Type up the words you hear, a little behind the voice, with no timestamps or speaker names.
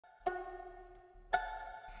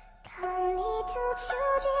little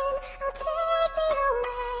children, oh take me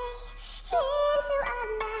away into a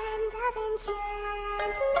land of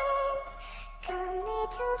enchantment. Come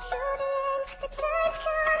little children, the time's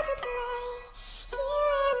come to play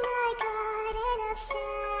here in my garden of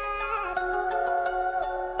shadows.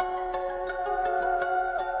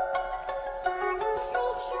 Follow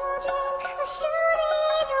sweet children, I'll show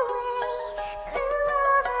thee the way through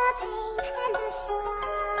all the pain and the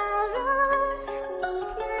sorrows.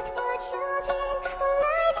 Weep not for children,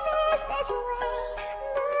 life is this way,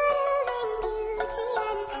 murdering beauty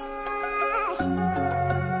and passion.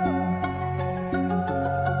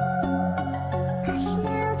 Hush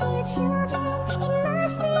now, dear children, it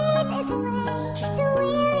must be this way, to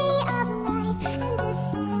weary of life and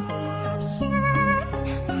deceptions.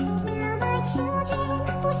 Rest now, my children,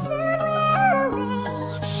 for soon we're away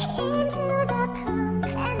into the calm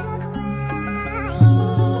and the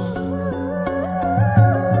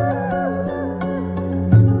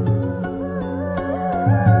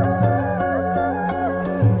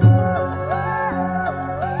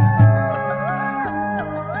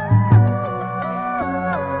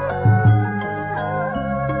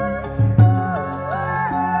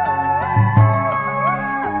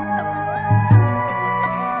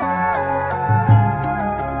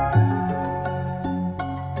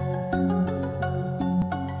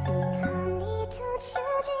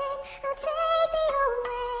children, oh take me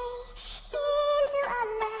away into a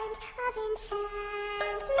land of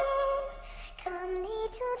enchantment. Come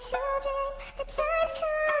little children, the time's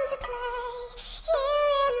come to play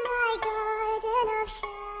here in my garden of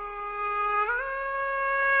shadows.